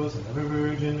Theotokos, and ever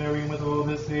Virgin Mary with all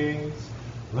the saints,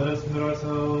 let us commit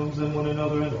ourselves and one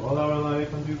another and all our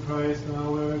life unto Christ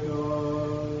our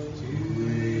God.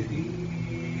 To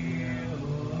thee, O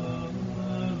Lord.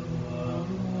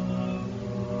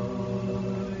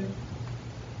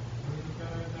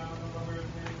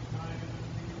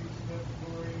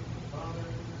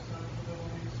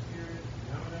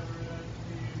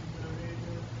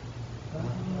 Amen.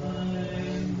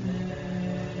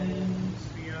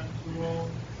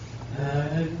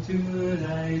 And to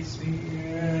thy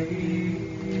spirit.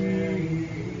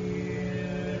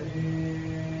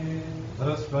 Let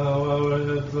us bow our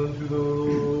heads unto the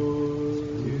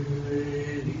Lord.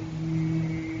 To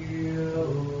thee, O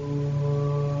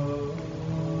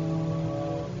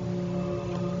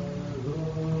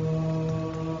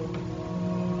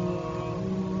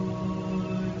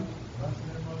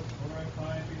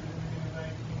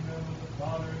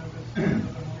Son, and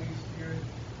of the Holy Spirit,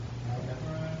 now and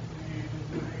ever and to the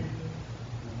ages of ages.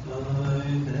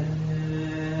 Amen.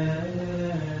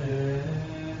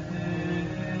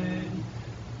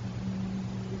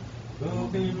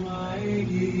 Open wide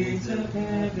ye gates of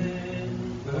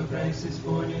heaven, for Christ is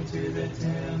born into the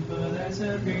temple as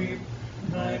a babe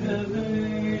by the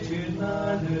Virgin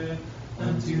Mother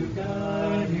unto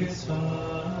God his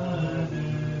Father.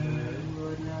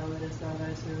 Lord, now let us thou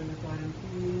thy servant depart in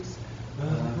peace.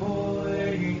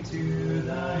 According to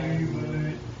thy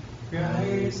word,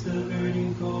 Christ the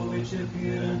burning coal which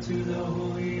appeared unto the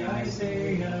holy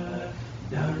Isaiah,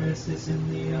 now resteth in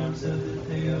the arms of the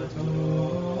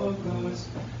Theotokos,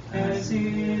 as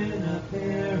in a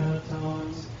pair of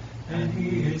tongs, and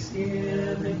he is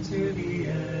given to the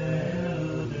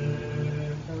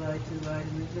elder. A light to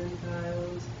lighten the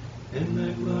Gentiles. In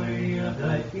the glory of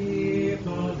thy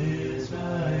people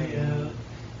Israel,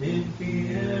 in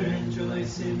fear and joy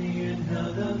Simeon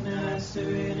held the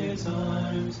Master in his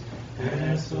arms, and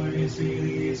as for his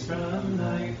release from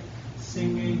life,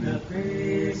 singing the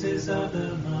praises of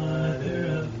the Mother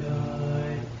of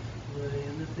God. Glory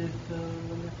in the fifth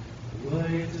tone.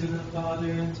 Glory to the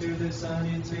Father, and to the Son,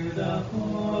 and to the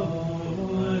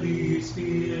Holy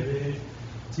Spirit,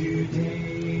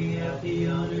 today at the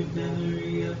honored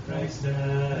memory of Christ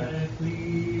hath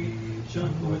gleamed,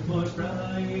 shone forth more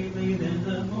brightly than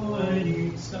the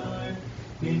morning star,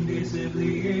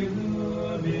 invisibly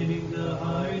illumining the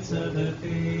hearts of the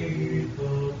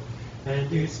faithful, and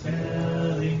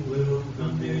dispelling gloom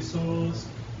from their souls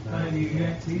by the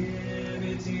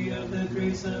activity of the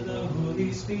grace of the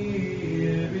Holy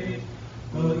Spirit.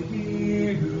 O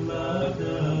ye who love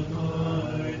the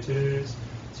martyrs,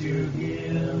 to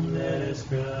him let us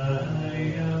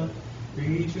cry out.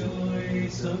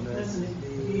 Rejoice, O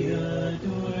blessedly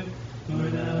adored, for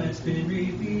thou hast been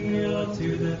revealed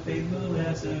to the faithful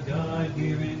as a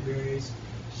God-given grace,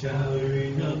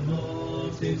 showering a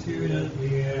multitude of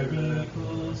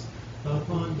miracles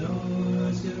upon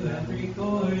those who have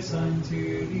recourse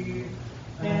unto thee,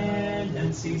 and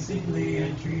unceasingly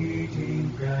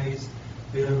entreating Christ,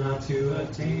 will not to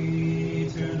obtain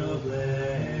eternal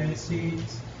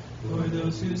blessings. For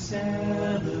those who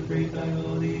celebrate thy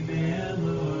holy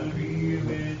memory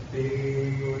with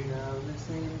faith. Lord, now in the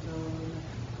same tone.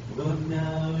 Both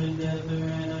now and ever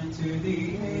and unto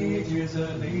the ages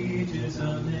of ages.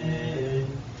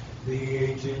 Amen. The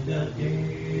Ancient of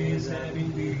Days,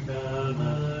 having become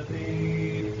a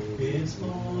babe, is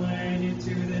born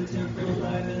into the temple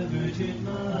by the Virgin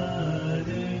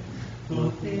Mother,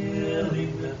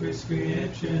 fulfilling the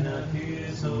prescription of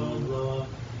his own law,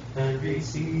 and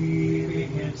receiving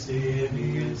him,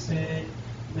 Simeon said,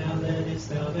 Now lettest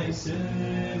thou thy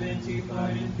servant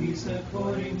depart in peace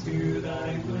according to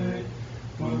thy word.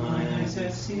 For mine eyes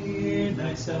have seen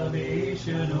thy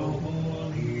salvation, O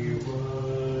Holy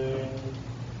One.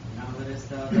 Now lettest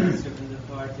thou thy servant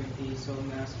depart in peace, O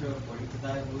Master, according to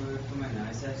thy word. For mine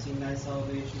eyes have seen thy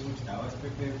salvation, which thou hast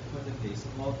prepared before the face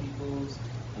of all peoples,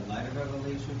 a light of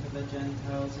revelation for the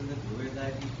Gentiles, and the glory of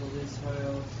thy people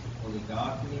Israel. Holy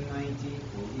God, holy mighty,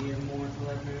 holy immortal,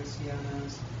 have mercy on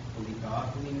us. Holy God,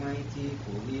 holy mighty,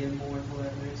 holy immortal,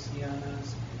 have mercy on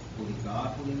us. Holy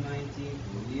God, holy mighty,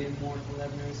 holy immortal,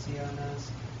 have mercy on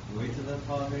us. Glory to the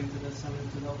Father, and to the Son,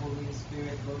 and to the Holy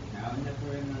Spirit, both now and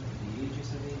ever, and unto the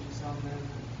ages of ages. Amen.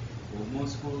 O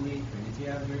most holy Trinity,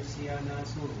 have mercy on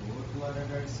us. O Lord, blot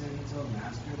out our sins. O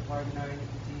Master, pardon our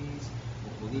iniquities.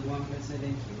 O Holy One, visit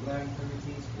and heal our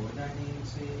infirmities for thy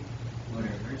name's sake. Lord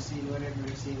have mercy, Lord have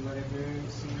mercy, Lord have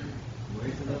mercy.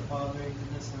 Glory to the Father, and to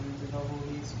the Son, and to the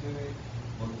Holy Spirit,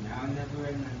 both now and ever,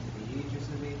 and unto the ages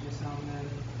of ages. Amen.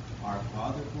 Our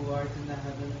Father, who art in the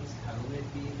heavens,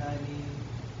 hallowed be thy name.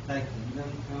 Thy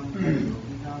kingdom come, thy will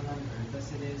be done on earth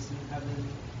as it is in heaven.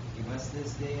 Give us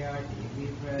this day our daily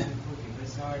bread, and forgive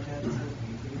us our debts as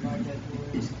we forgive our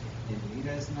debtors. And lead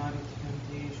us not into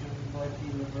temptation, but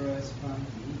deliver us from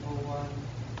the evil one.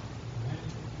 And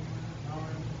to the kingdom, and the power,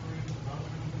 and the glory, and the Father,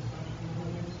 and of the Son, and of the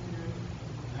Holy Spirit,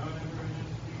 now and ever, and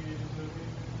unto the ages of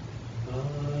ages.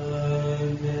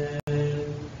 Amen.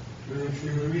 Through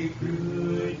true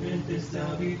recruitment didst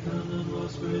thou become the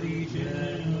most worthy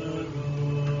general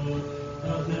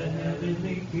of the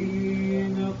heavenly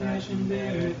King, O passion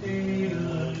bearer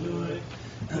Theodore.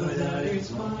 For thou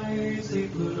didst wisely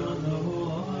put on the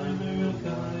whole armor of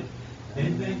God,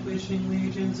 and vanquishing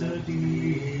legions of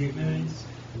demons,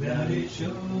 thou didst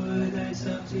show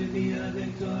thyself to be a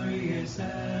victorious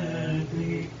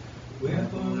athlete.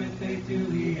 Wherefore with faith do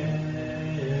we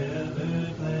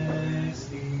ever bless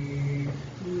thee.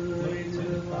 Glory to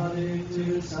the Father, and to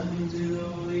the Son, and to the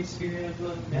Holy Spirit,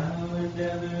 both now and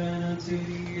ever, and unto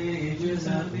the ages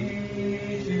of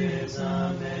ages.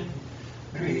 Amen.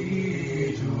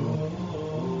 Rejoice,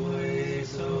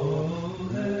 O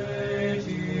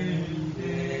Virgin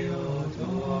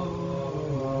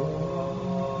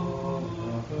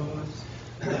Theotokos,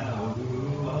 thou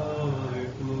who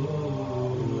art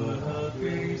full of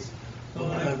grace,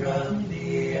 for from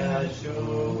thee has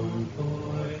shone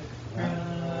forth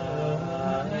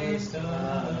Christ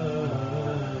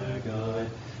our God,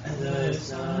 the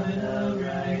Son of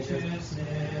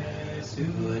righteousness,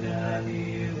 who would have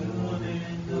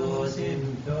illumined those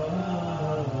in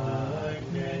darkness.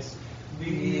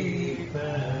 Be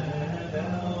glad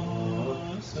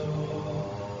also,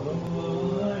 O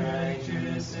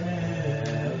righteous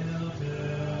elder,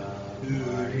 who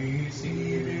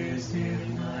receivest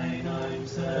in thine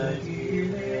arms the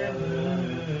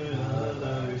deliverer of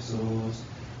our souls,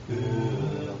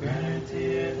 who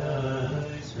granted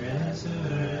us resurrection.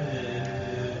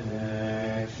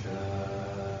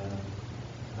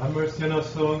 Have mercy on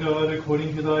us, O God,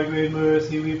 according to thy great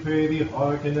mercy, we pray thee,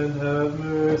 hearken and have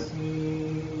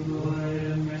mercy. Lord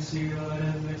have mercy, Lord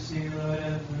have mercy, Lord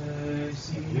have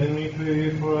mercy. Again we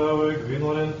pray for our great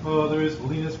Lord and Father, His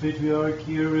Holiness Patriarch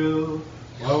Kirill,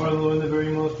 our Lord, the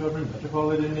very most reverend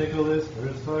Metropolitan Nicholas,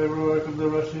 first hierarch of the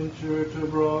Russian Church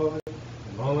abroad,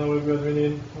 and all our brethren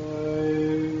in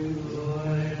Christ. Lord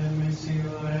have mercy,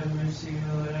 Lord have mercy,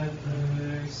 Lord have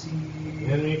mercy.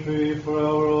 And we pray for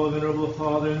our all venerable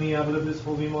Father and the abbot of this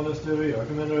holy monastery,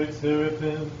 Archimandrite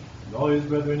Seraphim, and all his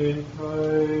brethren in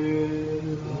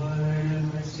Christ. Lord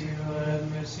have mercy, Lord have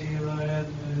mercy, Lord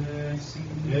have mercy.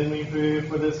 And we pray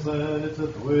for this land, its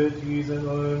authorities and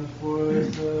armed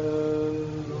forces.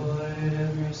 Lord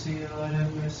have mercy, Lord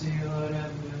have mercy, Lord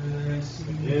have mercy.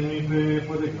 And we pray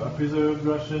for the God-preserved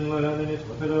Russian land and its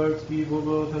Orthodox people,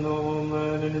 both in the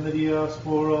homeland and in the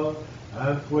diaspora,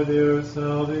 and for their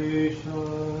salvation.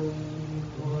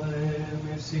 Lord have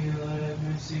mercy, Lord have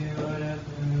mercy, Lord have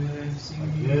mercy.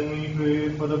 Again we pray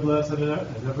for the blessed and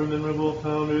ever memorable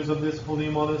founders of this holy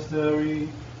monastery,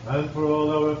 and for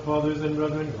all our fathers and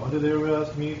brethren gone to their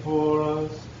rest before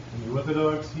us, and the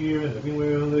Orthodox here and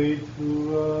everywhere laid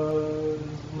to us.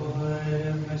 Lord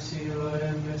have mercy, Lord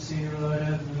have mercy, Lord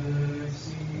have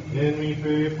mercy. Again we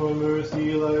pray for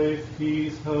mercy, life,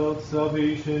 peace, health,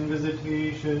 salvation,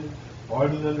 visitation,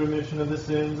 pardon and remission of the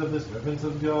sins of the servants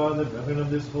of God, the brethren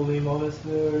of this holy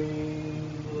monastery.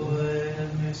 Lord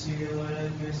have mercy, Lord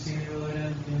have mercy, Lord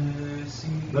have mercy.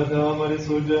 That thou mightest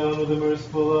look down with a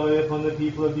merciful eye upon the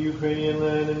people of the Ukrainian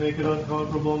land and make it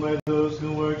unconquerable by those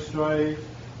who work strife.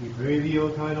 We pray thee,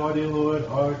 O kind-hearted Lord,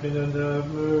 hearken and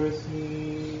have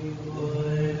mercy.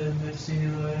 Lord have mercy,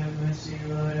 Lord have mercy,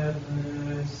 Lord have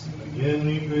mercy. Again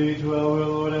we pray to our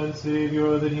Lord and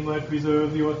Savior that He might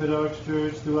preserve the Orthodox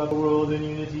Church throughout the world in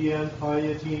unity and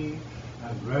piety,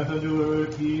 and grant unto her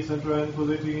peace and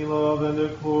tranquility, love and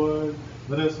accord.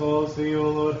 Let us all say, O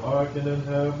Lord, hearken and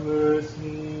have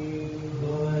mercy.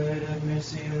 Lord have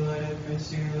mercy, Lord have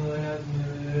mercy, Lord have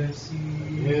mercy.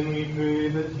 Again we pray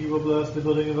that He will bless the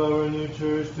building of our new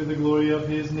church to the glory of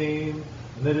His name,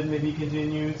 and that it may be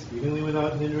continued speedily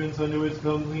without hindrance unto its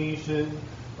completion.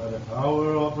 By the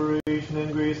power, operation,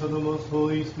 and grace of the most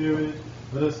Holy Spirit,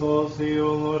 let us all say,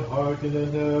 O Lord, hearken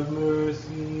and have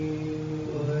mercy.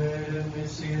 Lord have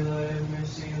mercy, Lord have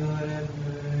mercy, Lord have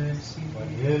mercy.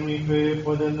 Again we pray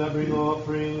for them that bring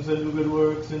offerings and do good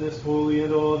works in this holy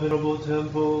and all venerable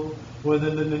temple, for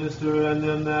them that minister and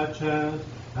them that chant,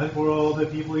 and for all the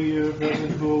people here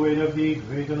present who await of thee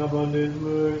great and abundant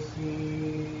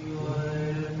mercy.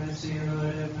 Lord have mercy,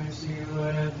 Lord have mercy,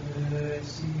 Lord have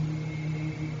mercy.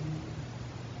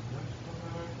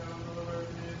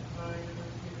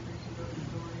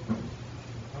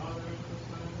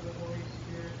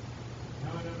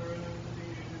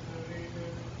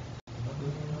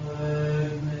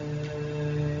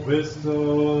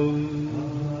 Wisdom.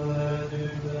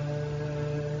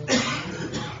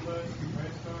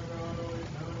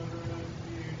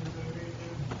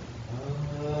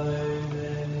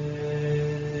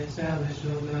 Establish,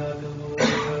 O God, the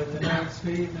Holy Orthodox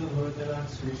faith of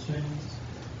Orthodox Christians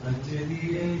unto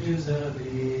the ages of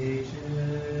ages.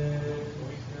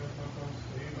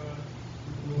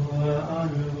 Who are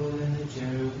honorable in the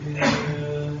cherubim,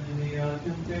 and the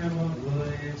uncomparable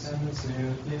glorious and the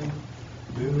seraphim,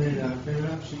 who without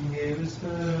corruption gave us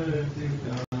birth through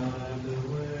God the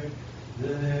Word, the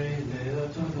very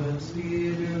Theotokos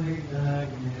we dearly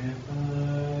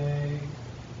magnify.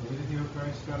 Glory to thee, O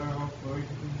Christ, God our all glory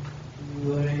to thee.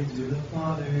 Glory to the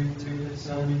Father, and to the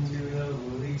Son, and to the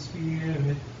Holy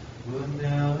Spirit, both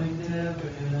now and ever,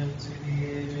 and unto the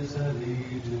ages of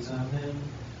ages. Amen.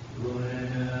 Lord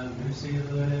have mercy,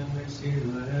 Lord have mercy,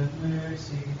 Lord have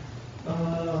mercy.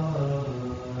 Amen.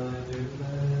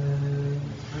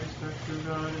 Christ our true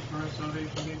God, and for our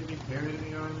salvation need to be carried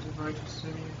in the arms of righteous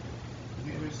Simeon, with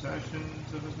the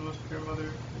intercessions of his most pure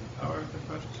mother, and the power of the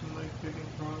precious and life-giving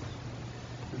cross,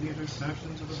 with the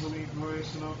intercessions of the holy,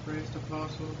 glorious, and all-praised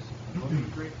apostles, the holy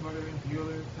great martyr and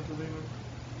healer, Theodore,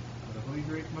 of the holy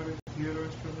great martyr Theodore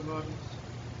from the bodies,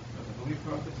 of the holy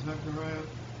prophet Zechariah,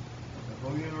 of the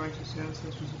holy and righteous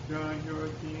ancestors of God,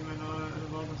 Joachim and Anna, and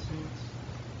of all the saints,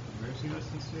 have mercy on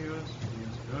us and save us, for he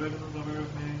is good and the lover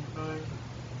of mankind.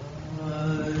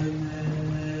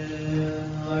 Amen.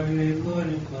 Our great Lord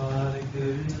and Father,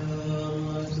 good and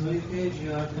most holy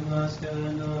patriarch of Moscow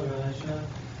and all Russia,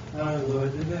 our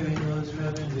Lord, the very most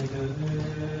reverend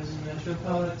Nicholas,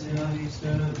 Metropolitan of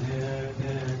Eastern America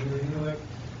and New York,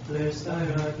 First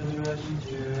Hierarch of the Russian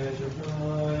Church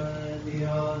abroad, the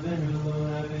all venerable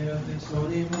abbot of this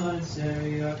holy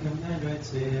monastery, our commandant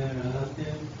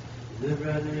Seraphim, the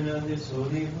brethren of this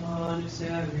holy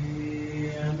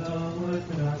monastery, and all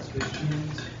Orthodox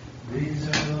Christians, praise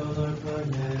our Lord for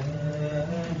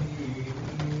many